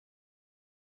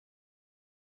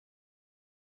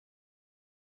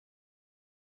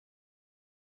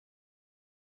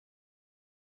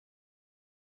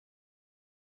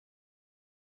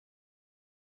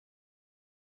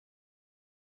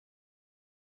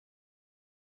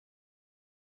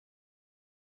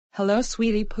Hello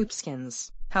sweetie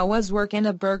poopskins, how was work in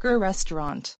a burger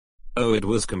restaurant? Oh, it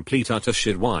was complete utter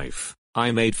shit, wife.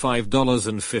 I made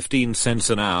 $5.15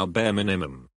 an hour bare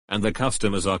minimum, and the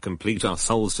customers are complete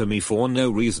assholes to me for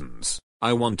no reasons.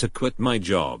 I want to quit my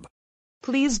job.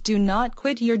 Please do not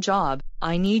quit your job,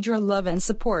 I need your love and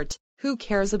support. Who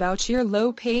cares about your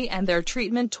low pay and their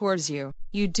treatment towards you?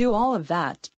 You do all of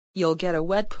that, you'll get a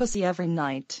wet pussy every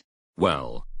night.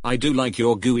 Well, I do like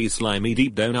your gooey slimy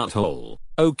deep donut hole.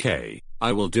 Okay,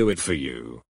 I will do it for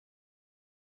you.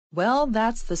 Well,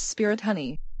 that's the spirit,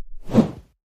 honey.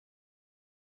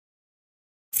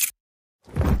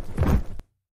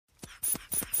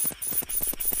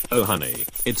 Oh honey,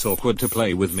 it's awkward to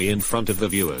play with me in front of the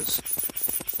viewers.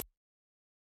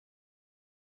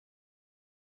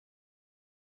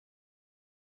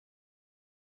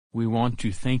 We want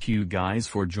to thank you guys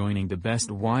for joining the best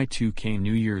Y2K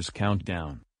New Year's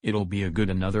countdown. It'll be a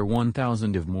good another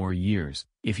 1,000 of more years.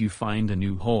 If you find a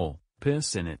new hole,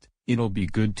 piss in it. It'll be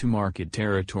good to market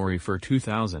territory for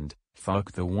 2000.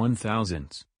 Fuck the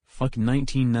 1000s. Fuck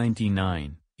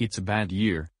 1999. It's a bad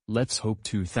year. Let's hope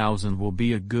 2000 will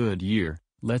be a good year.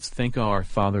 Let's thank our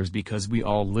fathers because we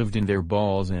all lived in their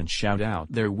balls and shout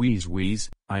out their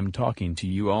wheeze. I'm talking to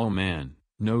you all, man.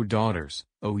 No daughters.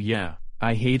 Oh yeah,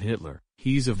 I hate Hitler.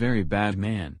 He's a very bad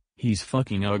man. He's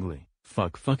fucking ugly.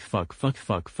 Fuckily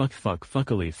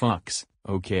fucks.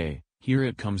 Okay, here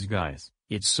it comes, guys.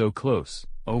 It's so close.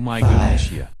 Oh my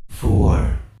gosh, yeah.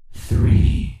 4,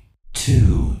 3,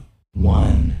 2,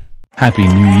 1. Happy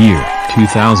New Year,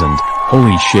 2000.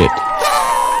 Holy shit.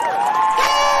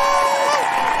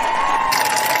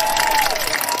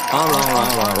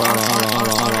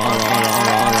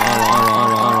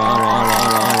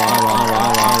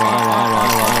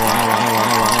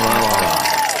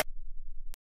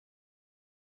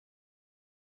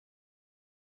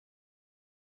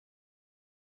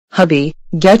 Hubby,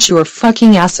 get your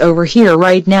fucking ass over here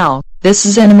right now, this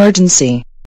is an emergency.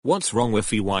 What's wrong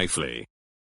with you, wifely?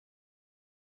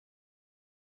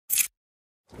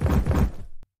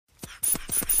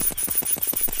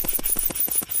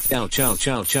 How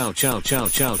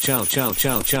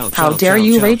dare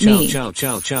you rape me?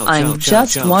 I'm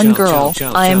just one girl.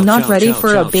 I am not ready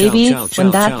for a baby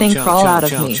when that thing crawl out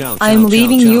of me. I'm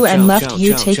leaving you and left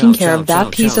you taking care of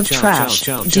that piece of trash.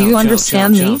 Do you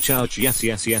understand me?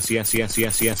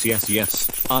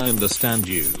 Yes. I understand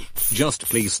you. Just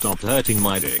please stop hurting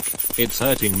my dick. It's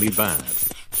hurting me bad.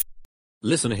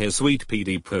 Listen here, sweet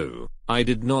PD poo. I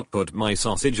did not put my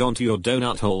sausage onto your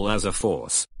donut hole as a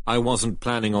force. I wasn't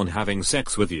planning on having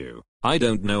sex with you. I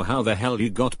don't know how the hell you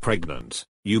got pregnant.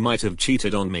 You might have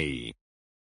cheated on me.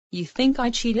 You think I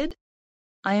cheated?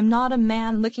 I am not a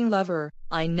man-licking lover.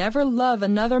 I never love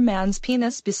another man's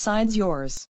penis besides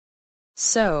yours.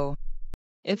 So,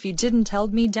 if you didn't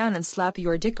held me down and slap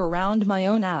your dick around my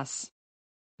own ass,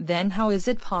 then how is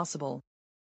it possible?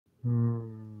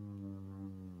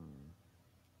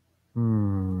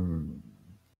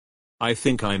 I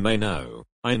think I may know.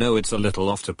 I know it's a little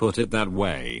off to put it that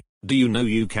way. Do you know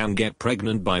you can get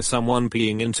pregnant by someone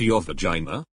peeing into your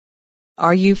vagina?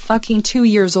 Are you fucking 2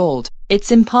 years old?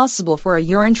 It's impossible for a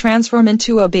urine transform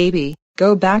into a baby.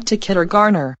 Go back to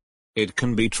kindergarten. It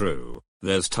can be true.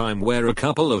 There's time where a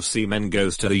couple of semen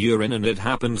goes to the urine and it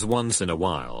happens once in a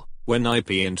while. When I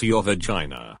pee into your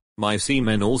vagina, my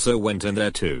semen also went in there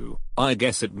too. I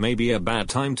guess it may be a bad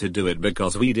time to do it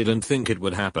because we didn't think it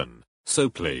would happen. So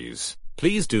please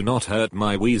do not hurt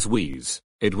my wheeze.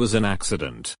 It was an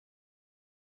accident.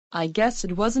 I guess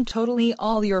it wasn't totally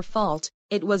all your fault.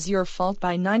 It was your fault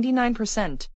by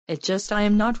 99%. It just I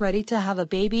am not ready to have a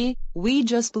baby. We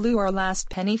just blew our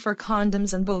last penny for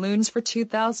condoms and balloons for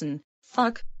 2000.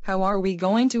 Fuck, how are we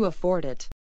going to afford it?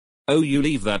 Oh, you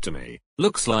leave that to me.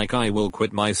 Looks like I will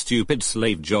quit my stupid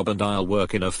slave job and I'll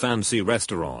work in a fancy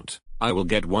restaurant. I will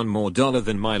get $1 more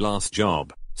than my last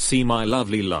job. See my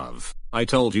lovely love. I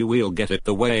told you we'll get it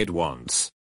the way it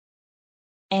wants.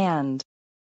 And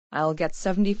I'll get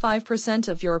 75%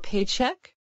 of your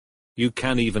paycheck? You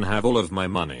can even have all of my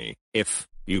money. If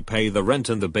you pay the rent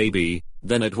and the baby,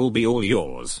 then it will be all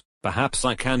yours. Perhaps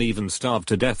I can even starve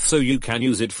to death so you can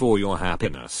use it for your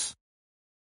happiness.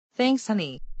 Thanks,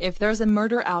 honey. If there's a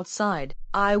murder outside,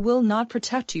 I will not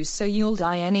protect you so you'll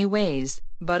die anyways.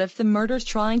 But if the murder's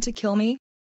trying to kill me,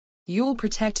 you'll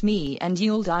protect me and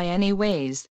you'll die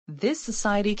anyways. This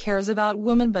society cares about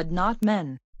women but not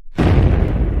men.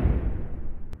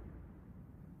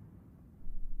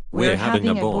 We're having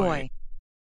a boy.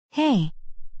 Hey,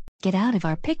 get out of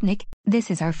our picnic. This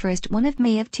is our first one of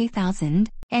May of 2000,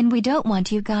 and we don't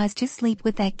want you guys to sleep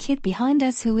with that kid behind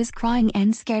us who is crying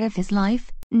and scared of his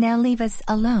life. Now leave us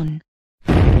alone.